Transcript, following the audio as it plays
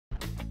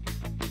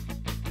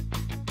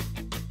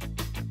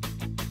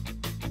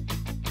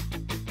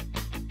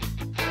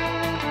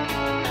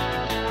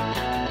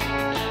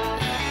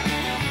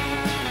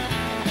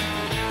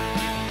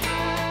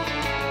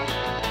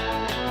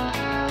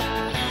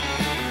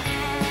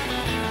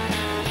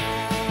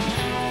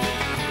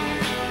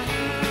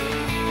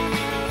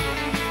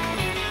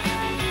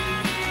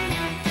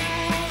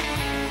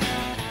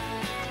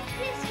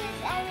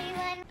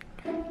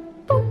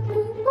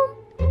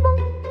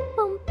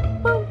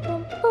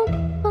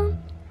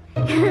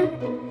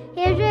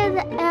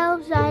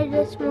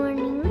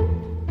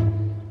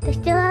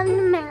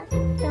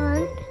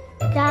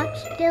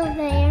still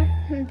there,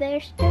 and they're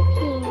still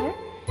here.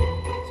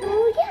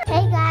 So yeah.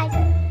 Hey guys,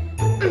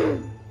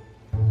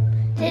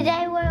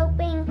 today we're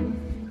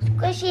opening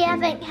Squishy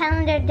Advent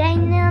Calendar day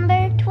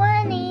number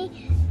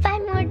 20.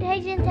 5 more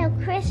days until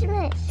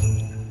Christmas.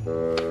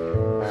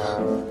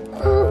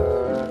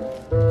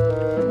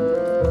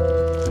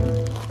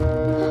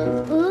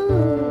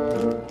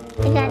 Ooh,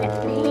 I got a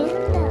panda.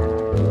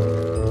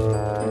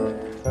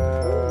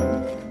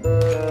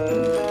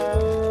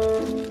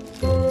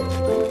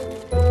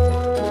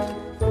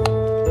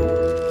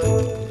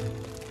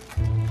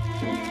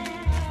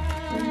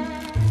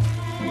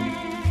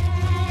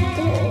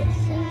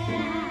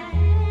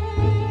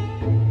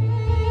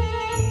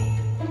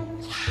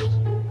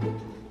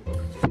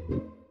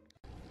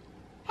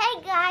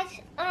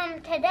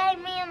 Today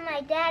me and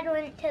my dad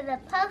went to the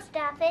post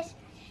office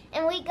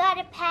and we got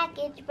a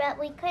package, but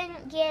we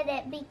couldn't get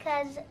it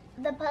because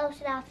the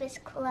post office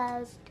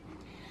closed.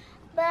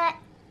 But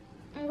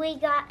we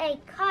got a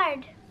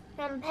card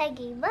from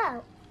Peggy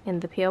Lowe.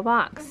 In the P.O.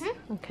 box.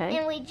 Mm-hmm. Okay.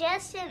 And we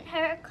just sent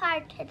her a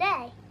card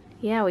today.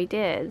 Yeah, we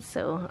did.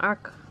 So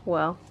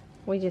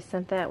we just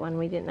sent that one.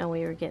 We didn't know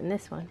we were getting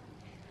this one.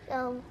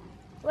 So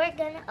we're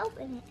gonna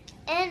open it.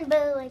 And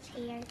Boo is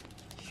here.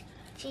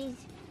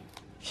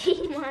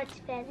 She wants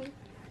petting.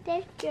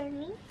 There's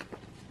Journey.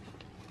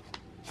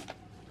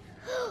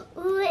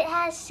 Ooh, it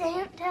has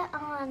Santa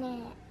on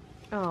it.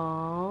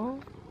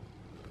 Aww.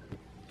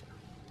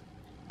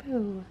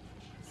 Boo.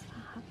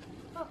 Stop.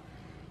 Oh.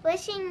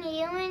 Wishing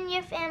you and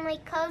your family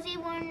cozy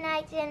warm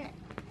nights and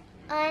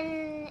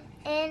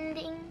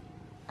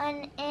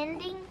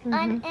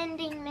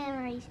unending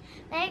memories.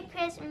 Merry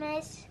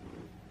Christmas,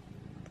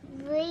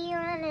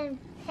 Leon and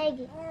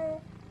Peggy.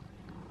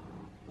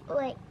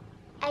 Wait,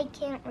 I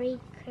can't read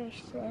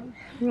cursive.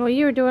 Well,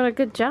 you were doing a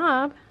good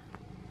job.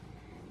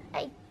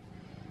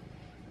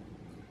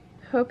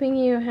 Hoping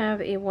you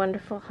have a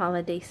wonderful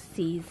holiday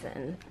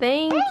season.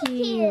 Thank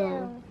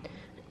you.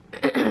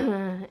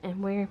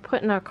 And we're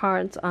putting our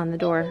cards on the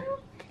door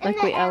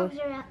like we always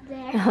are up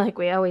there. like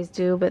we always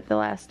do. But the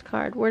last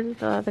card, where did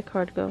the other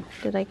card go?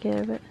 Did I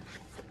give it?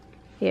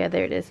 Yeah,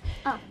 there it is.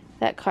 Oh.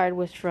 That card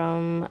was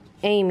from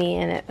Amy,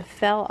 and it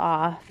fell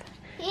off.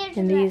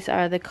 And these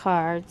are the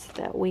cards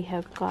that we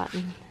have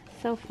gotten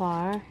so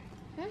far.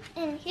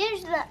 And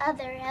here's the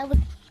other.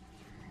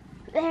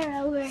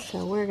 They're over.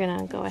 So we're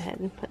gonna go ahead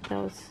and put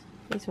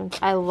these ones.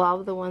 I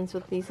love the ones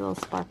with these little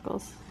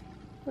sparkles.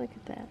 Look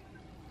at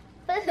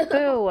that.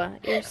 Boo,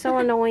 you're so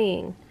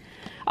annoying.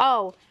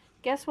 Oh,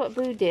 guess what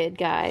Boo did,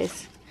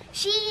 guys?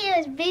 She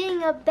is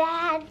being a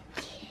bad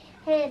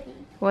kitty.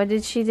 What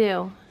did she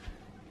do?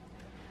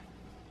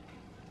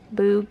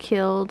 Boo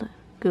killed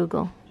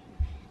Google.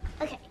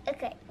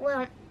 Okay.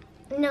 Well,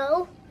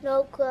 no,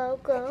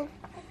 go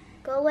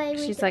away.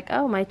 She's like,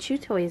 oh, my chew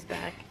toy is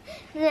back.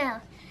 No,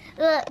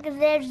 look,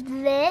 there's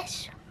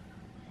this.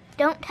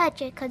 Don't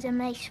touch it because it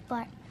may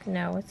spark.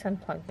 No, it's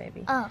unplugged,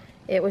 baby. Oh.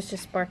 It was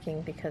just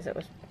sparking because it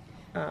was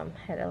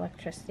had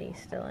electricity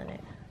still in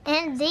it.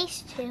 And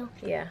these two.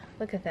 Yeah,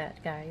 look at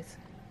that, guys.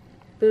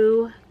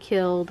 Boo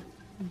killed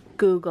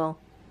Google.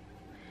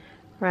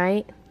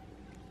 Right?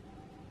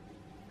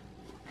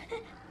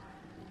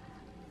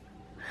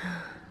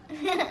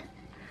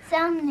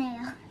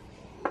 Thumbnail.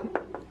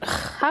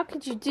 How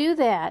could you do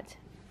that?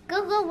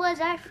 Google was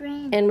our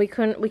friend. And we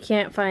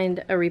can't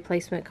find a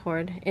replacement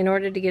cord. In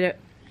order to get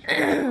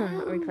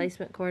a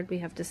replacement cord, we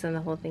have to send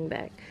the whole thing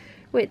back.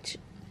 Which,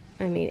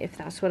 I mean, if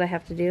that's what I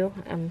have to do,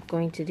 I'm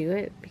going to do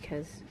it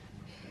because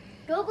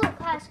Google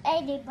cost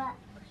 $80.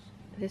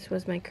 This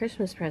was my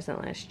Christmas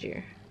present last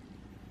year.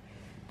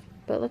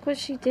 But look what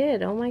she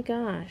did. Oh my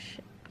gosh.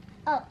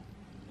 Oh.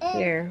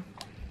 Here.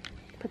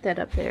 Put that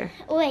up there.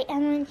 Wait, I'm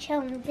going to show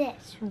them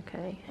this.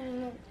 Okay.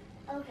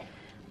 Okay.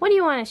 What do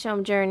you want to show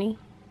them, Journey?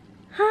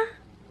 Huh?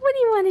 What do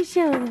you want to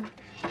show them?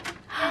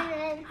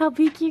 How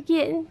big you're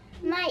getting?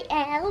 My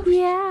elves.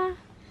 Yeah.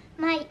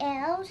 My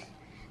elves.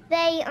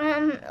 They,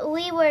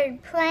 we were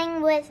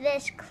playing with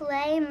this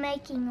clay,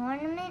 making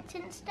ornaments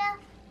and stuff.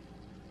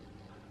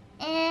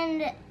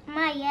 And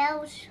my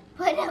elves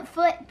put a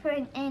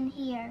footprint in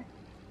here.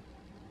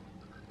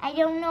 I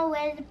don't know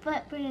where the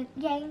footprint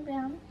came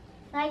from.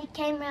 It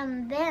came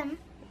from them.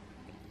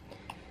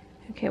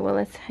 Okay, well,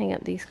 let's hang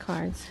up these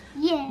cards.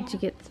 Yeah. Did you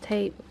get the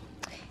tape?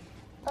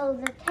 Oh,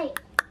 the tape.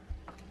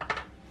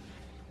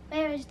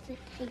 Where is the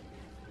tape?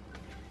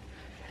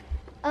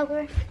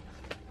 Over.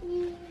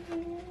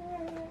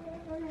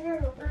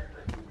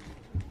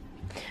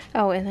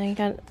 Oh, and I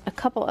got a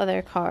couple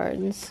other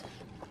cards.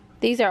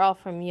 These are all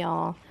from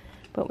y'all,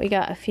 but we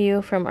got a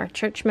few from our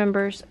church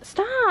members.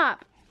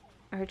 Stop!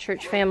 Our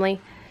church family.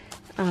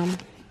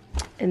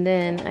 And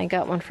then I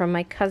got one from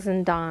my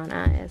cousin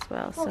Donna as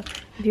well. So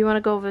if you want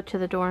to go over to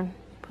the door and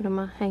put them,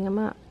 hang them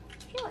up.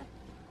 Sure.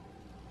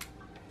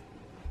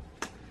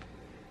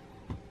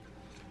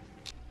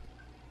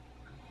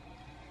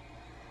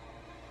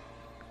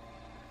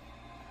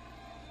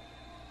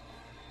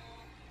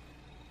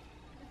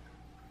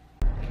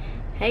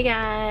 Hey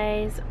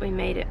guys, we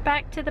made it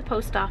back to the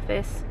post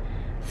office.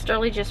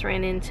 Sterling just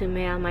ran in to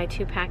mail my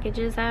 2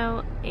 packages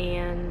out,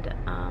 and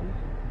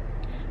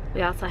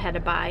we also had to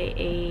buy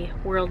a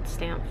world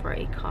stamp for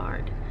a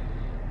card.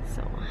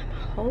 So I'm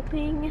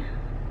hoping,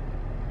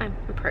 I'm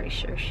pretty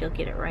sure she'll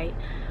get it right.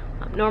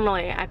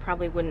 Normally I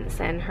probably wouldn't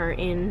send her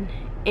in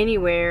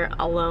anywhere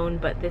alone,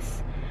 but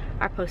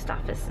our post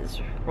office is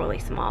really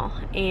small,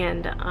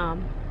 and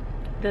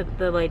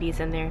the ladies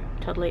in there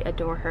totally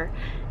adore her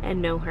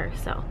and know her,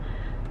 so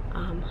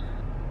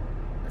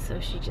so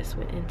she just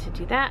went in to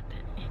do that.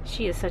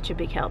 She is such a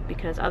big help,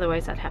 because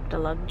otherwise I'd have to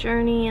lug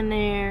Journey in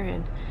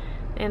there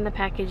and the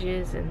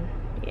packages, and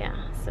yeah,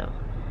 so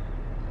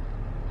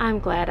I'm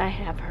glad I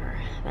have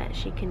her, that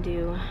she can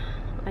do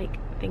like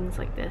things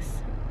like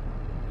this.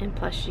 And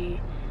plus she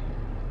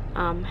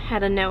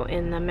had a note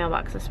in the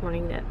mailbox this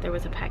morning that there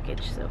was a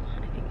package, so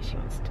I think she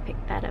wants to pick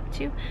that up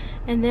too.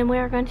 And then we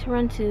are going to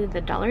run to the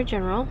Dollar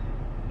General,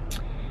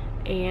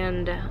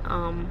 and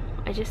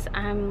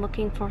I'm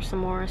looking for some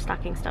more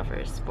stocking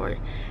stuffers. I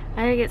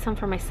gotta get some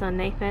for my son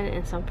Nathan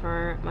and some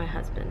for my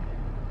husband.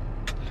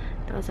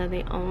 Those are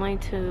the only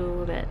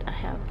 2 that I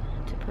have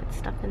to put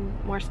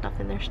more stuff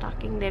in their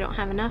stocking. They don't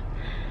have enough,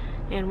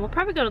 and we'll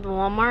probably go to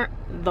Walmart.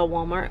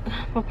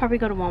 We'll probably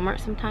go to Walmart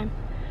sometime.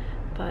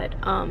 But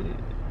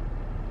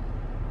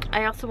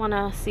I also want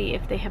to see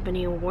if they have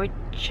any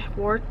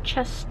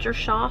Worcester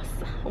sauce.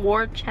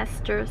 I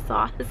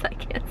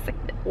can't say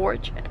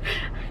that.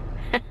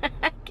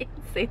 I can't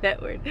say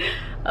that word.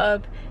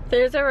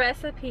 There's a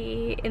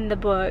recipe in the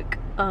book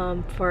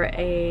for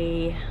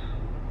a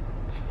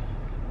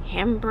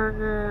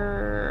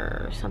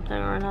hamburger or something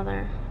or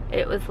another.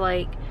 It was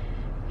like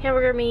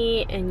hamburger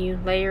meat, and you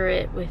layer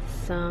it with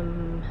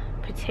some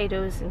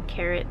potatoes and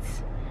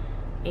carrots,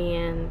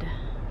 and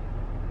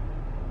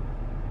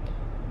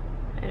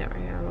I don't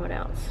remember what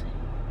else.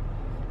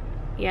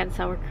 You add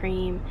sour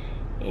cream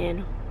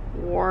and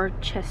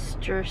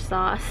Worcester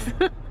sauce.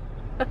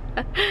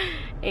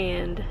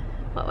 And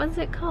what was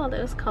it called?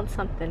 It was called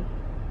something.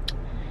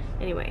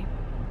 Anyway,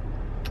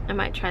 I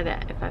might try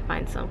that if I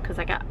find some, because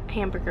I got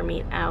hamburger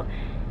meat out,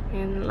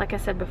 and like I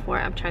said before,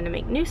 I'm trying to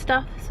make new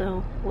stuff,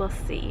 so we'll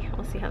see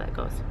how that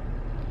goes.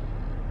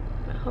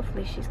 But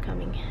hopefully she's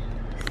coming.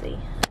 Let's see.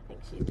 I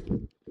think she's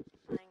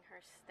buying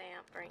her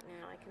stamp right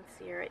now. I can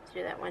see her right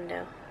through that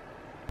window.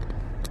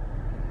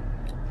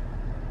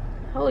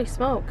 Holy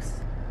smokes.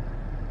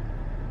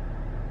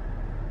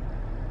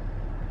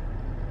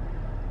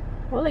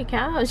 Holy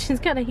cow, she's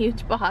got a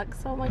huge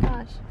box. Oh my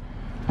gosh.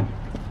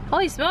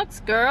 Holy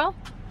smokes, girl.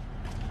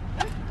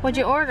 What'd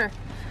you order?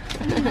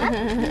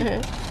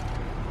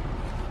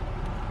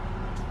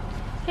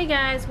 Hey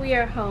guys, we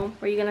are home.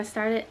 Were you gonna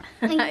start it?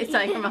 I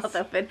saw your mouth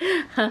open.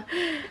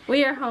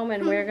 We are home,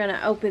 and we're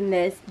gonna open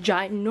this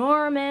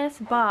ginormous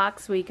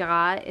box we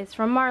got. It's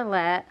from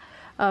Marlette.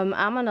 I'm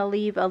gonna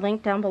leave a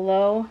link down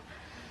below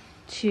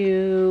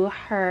to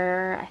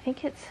her, I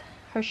think it's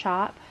her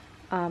shop.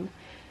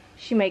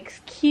 She makes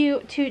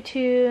cute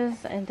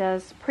tutus and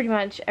does pretty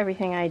much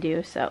everything I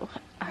do, so.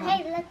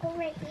 Hey, look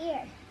over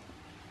here.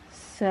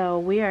 So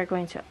we are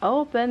going to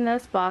open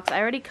this box.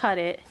 I already cut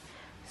it,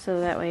 so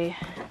that way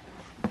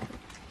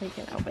we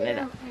can open it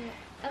up.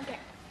 Okay.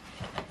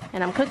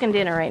 And I'm cooking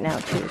dinner right now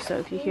too, so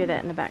if you hear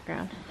that in the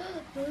background.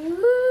 What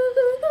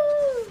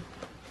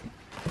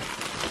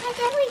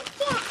did we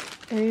get?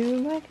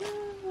 Oh my god.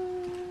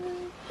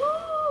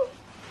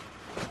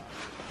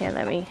 Yeah,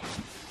 let me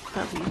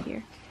help you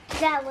here.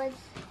 That was.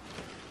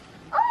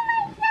 Oh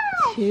my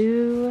gosh!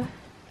 2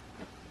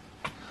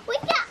 We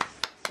got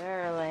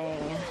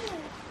Sterling.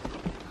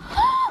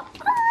 Oh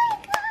my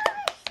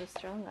gosh! So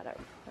Sterling got a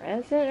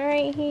present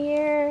right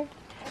here.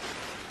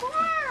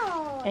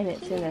 Wow! And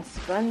it's in a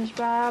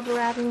SpongeBob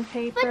wrapping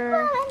paper.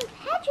 SpongeBob and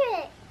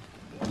Patrick!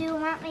 Do you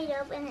want me to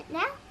open it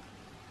now?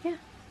 Yeah.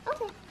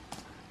 Okay.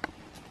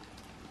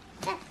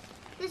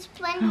 The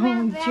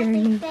SpongeBob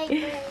wrapping paper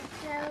is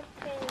so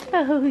pretty.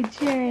 Oh,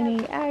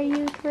 Journey, are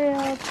you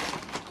thrilled?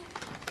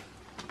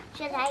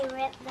 Should I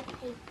rip the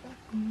paper?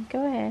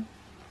 Go ahead.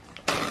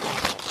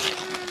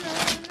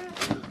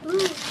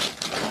 Ooh.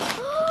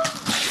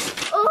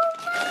 Oh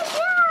my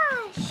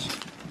gosh!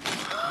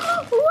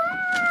 Wow!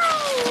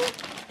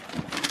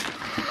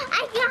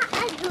 I got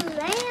a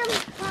glam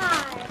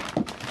car.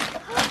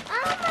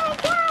 Oh my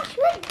gosh,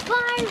 with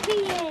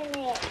Barbie in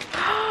it.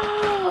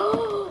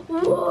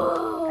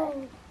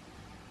 Whoa!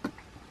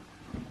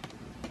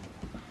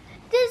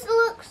 This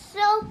looks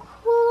so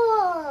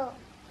cool.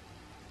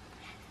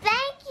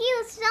 Thank you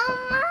so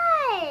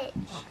much.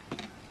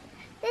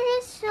 This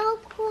is so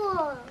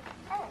cool.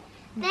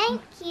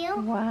 Thank you.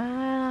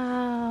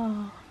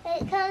 Wow.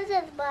 It comes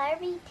with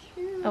Barbie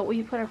too. Oh, will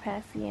you put her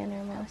passy in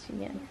her mouth? She's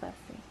getting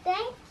fussy.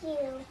 Thank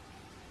you.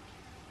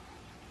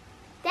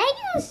 Thank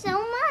you so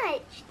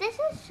much. This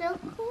is so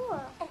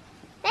cool.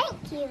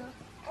 Thank you.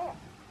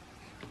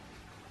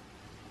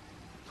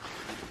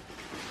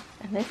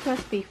 And this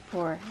must be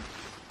for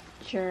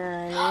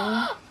Journey.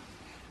 Aww.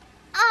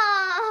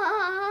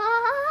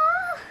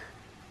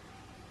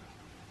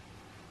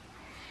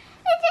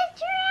 It's a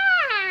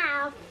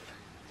giraffe.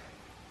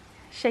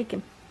 Shake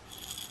him.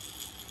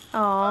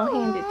 Oh,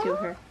 hand it to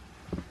her.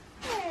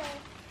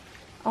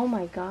 Oh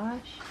my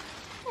gosh.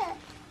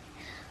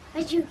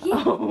 What'd you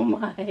get? Oh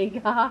my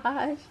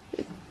gosh.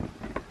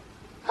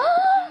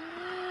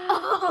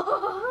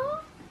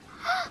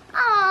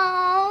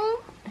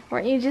 Oh.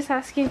 Weren't you just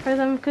asking for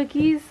them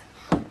cookies?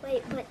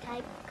 Wait, what type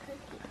of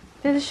cookie?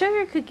 They're the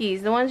sugar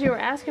cookies, the ones you were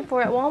asking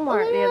for at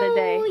Walmart the other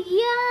day. Oh,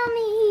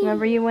 yummy.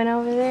 Remember you went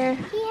over there?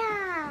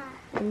 Yeah.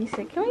 And you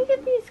said, can we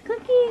get these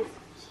cookies?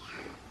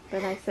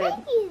 But I said,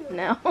 Thank you.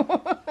 no.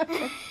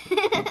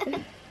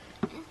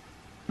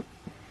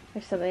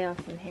 There's something else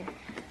in here.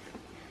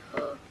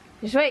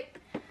 Just wait.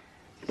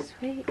 Just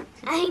wait.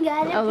 I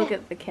got it. Oh, look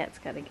at the cat's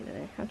got to get in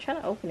there. I'm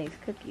trying to open these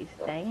cookies.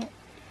 Dang it.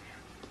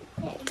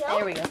 There you go.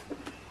 There we go.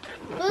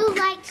 Who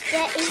likes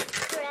to eat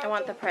bread? I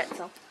want the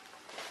pretzel.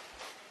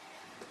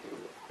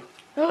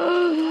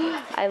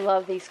 I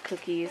love these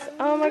cookies.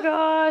 Oh my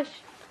gosh.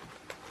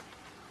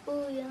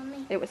 Ooh,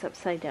 yummy. It was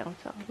upside down,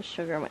 so the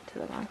sugar went to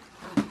the bottom.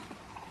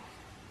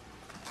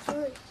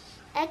 Ooh,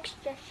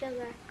 extra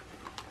sugar.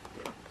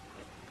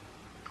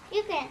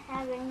 You can't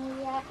have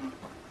any yet.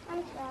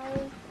 I'm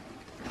sorry.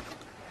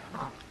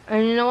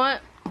 And you know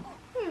what?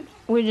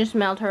 We just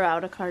mailed her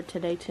out a card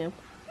today, too.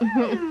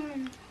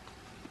 Mm.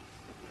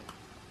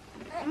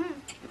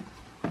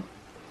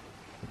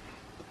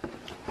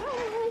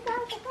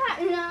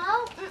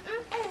 No.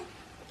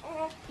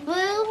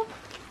 Boo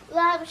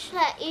loves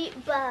to eat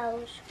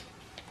bows.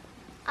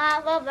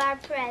 All of our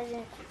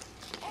presents.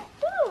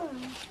 Ooh.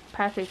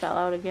 Patrick fell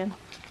out again.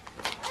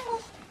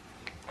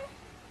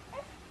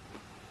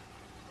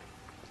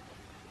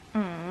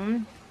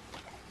 Mm.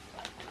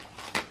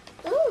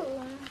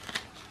 Ooh.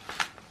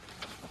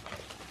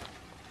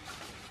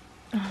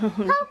 Ho,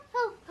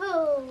 ho,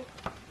 ho.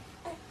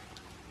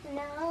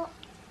 No.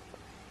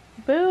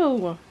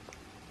 Boo.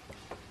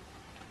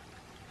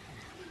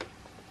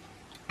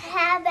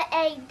 Have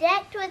a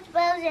deck with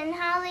bows and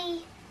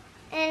holly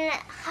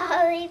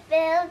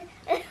filled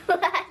with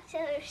lots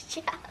of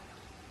stuff.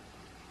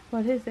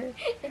 What is it?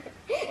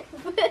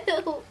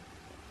 Boo.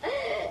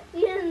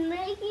 You're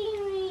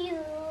making me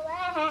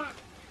laugh.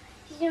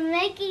 You're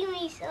making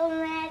me so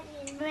mad.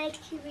 You're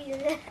making me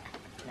laugh.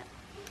 No.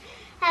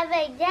 Have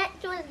a deck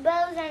with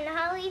bows and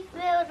holly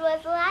filled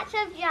with lots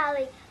of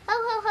jolly. Ho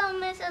ho ho,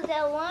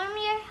 mistletoe, warm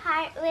your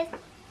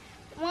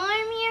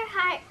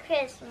heart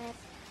Christmas.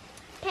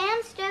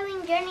 Pam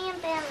Sterling, Journey and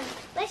family,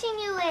 wishing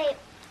you a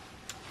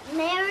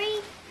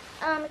Merry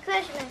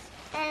Christmas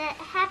and a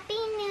Happy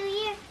New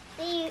Year.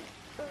 The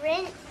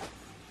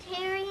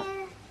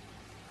Rentarias?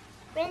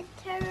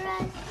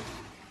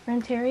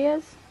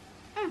 Renteria.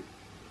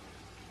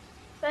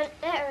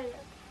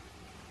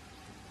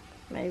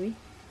 Maybe.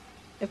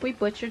 If we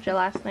butchered your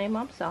last name,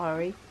 I'm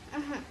sorry.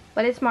 Mm-hmm.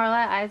 But it's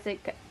Marla,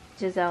 Isaac,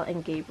 Giselle,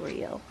 and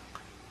Gabriel.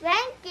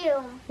 Thank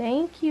you.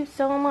 Thank you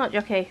so much.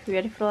 Okay, you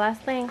ready for the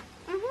last thing?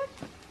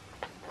 Mm-hmm.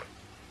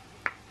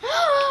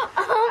 Oh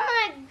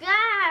my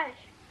gosh.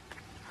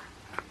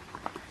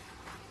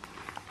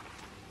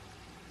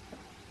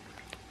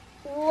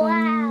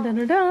 Wow. Dun,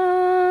 dun,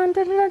 dun,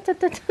 dun, dun, dun,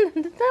 dun, dun,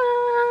 dun,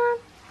 dun.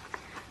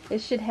 It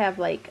should have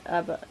like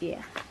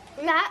yeah.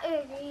 That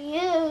is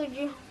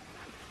huge.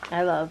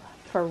 I love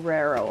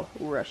Ferrero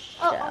Rocher.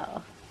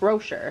 Oh.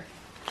 Rocher.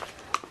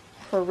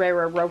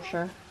 Ferrero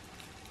Rocher.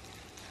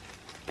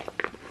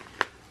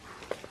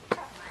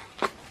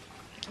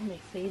 Let me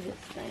see this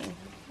thing.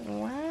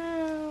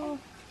 Wow.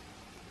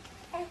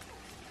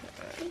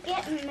 You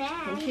get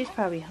mad. And she's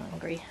probably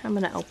hungry. I'm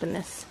gonna open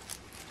this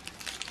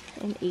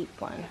and eat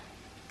one.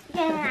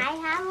 Can I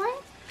have one?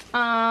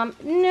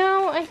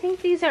 No, I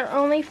think these are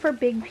only for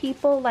big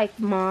people like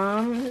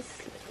moms.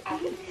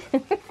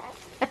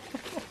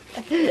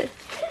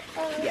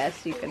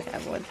 Yes, you can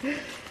have one.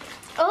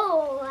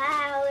 Oh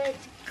wow,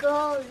 it's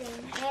golden.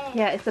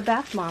 Yeah, it's a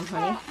bath bomb,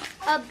 honey.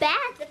 A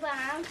bath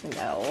bomb?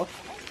 No.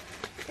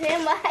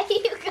 Then why are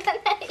you gonna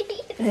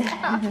eat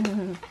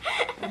some?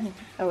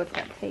 Oh, it's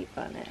got tape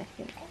on it, I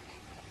think.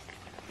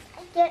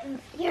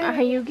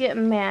 Are you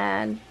getting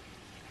mad?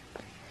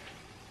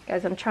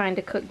 Guys, I'm trying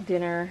to cook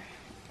dinner,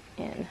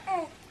 and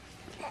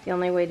the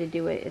only way to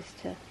do it is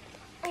to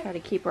try to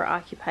keep her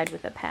occupied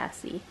with a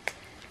passy.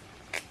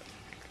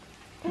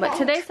 But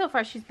today so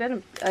far, she's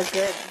been a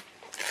good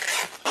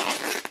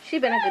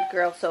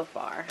girl so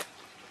far.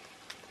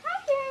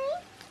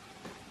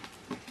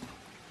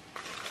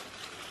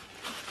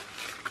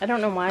 I don't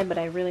know why, but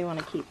I really want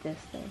to keep this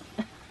thing.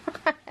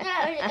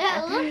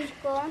 That looks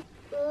cool.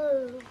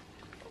 Ooh.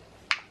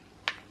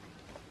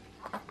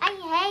 I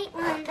hate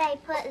when they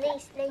put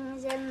these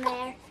things in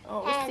there.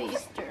 Oh, it's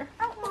Easter.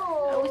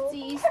 Oh, Oh, it's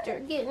Easter.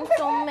 Getting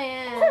so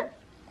mad.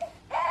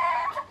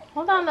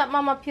 Hold on, let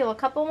Mama peel a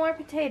couple more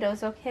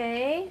potatoes,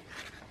 okay?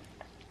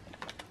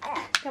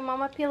 Can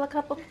Mama peel a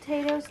couple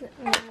potatoes,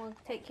 and then we'll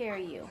take care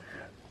of you.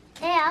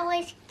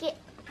 They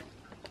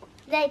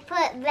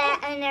put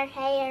that in their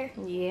hair.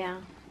 Yeah.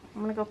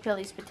 I'm gonna go peel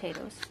these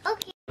potatoes.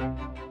 Okay.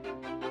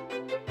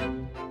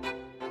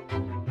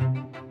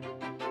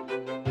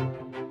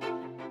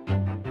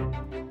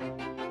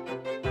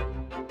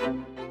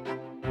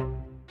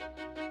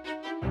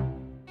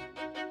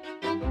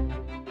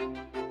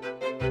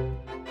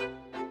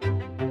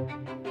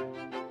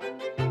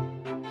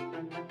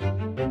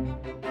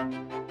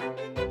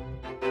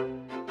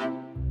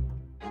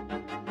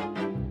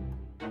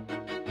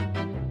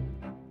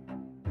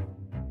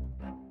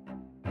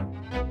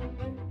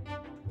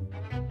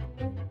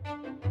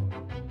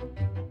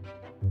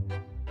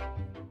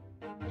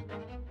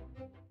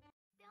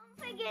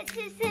 forget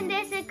to send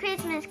us a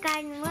Christmas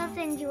card and we'll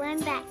send you one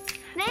back.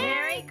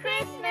 Merry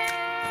Christmas!